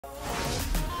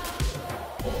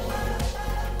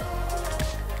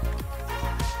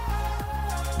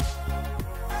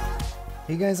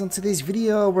Hey guys, on today's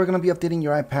video, we're going to be updating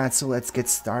your iPad, so let's get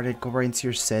started. Go right into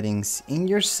your settings. In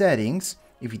your settings,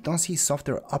 if you don't see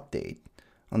software update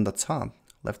on the top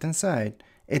left hand side,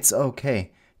 it's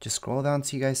okay. Just scroll down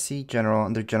so you guys see general,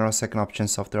 under general second option,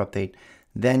 software update.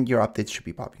 Then your updates should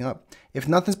be popping up. If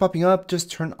nothing's popping up,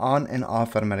 just turn on and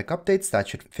off automatic updates. That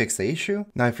should fix the issue.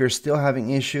 Now, if you're still having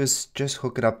issues, just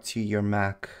hook it up to your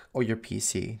Mac or your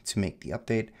PC to make the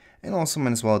update. And also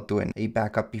might as well do a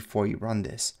backup before you run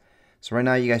this. So right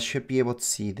now you guys should be able to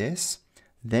see this.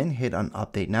 Then hit on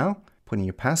update now, put in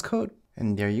your passcode,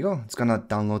 and there you go. It's gonna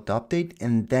download the update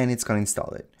and then it's gonna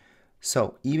install it.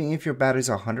 So even if your batteries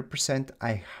are 100%,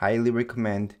 I highly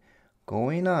recommend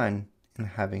going on and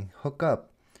having hookup,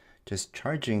 just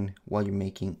charging while you're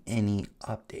making any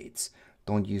updates.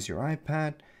 Don't use your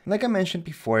iPad. Like I mentioned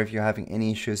before, if you're having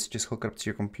any issues, just hook it up to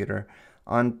your computer.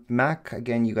 On Mac,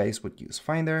 again, you guys would use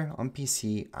Finder. On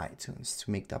PC, iTunes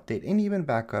to make the update and even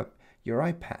backup your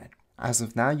iPad. As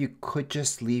of now, you could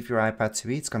just leave your iPad to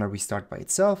be. It's going to restart by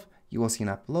itself. You will see an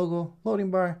Apple logo,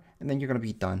 loading bar, and then you're going to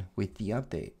be done with the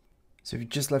update. So if you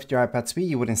just left your iPad to be,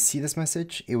 you wouldn't see this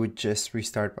message. It would just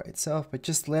restart by itself, but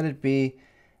just let it be.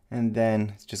 And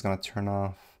then it's just going to turn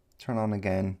on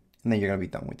again, and then you're going to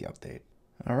be done with the update.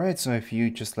 All right, so if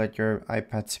you just let your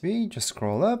iPad to be, just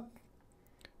scroll up,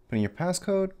 put in your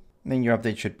passcode, and then your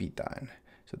update should be done.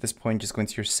 So at this point, just go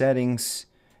into your settings.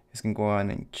 You can go on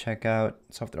and check out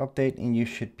software update and you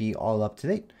should be all up to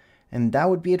date. And that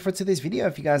would be it for today's video.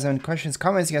 If you guys have any questions,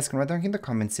 comments, you guys can write down in the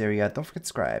comments area. Don't forget to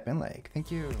subscribe and like.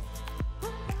 Thank you.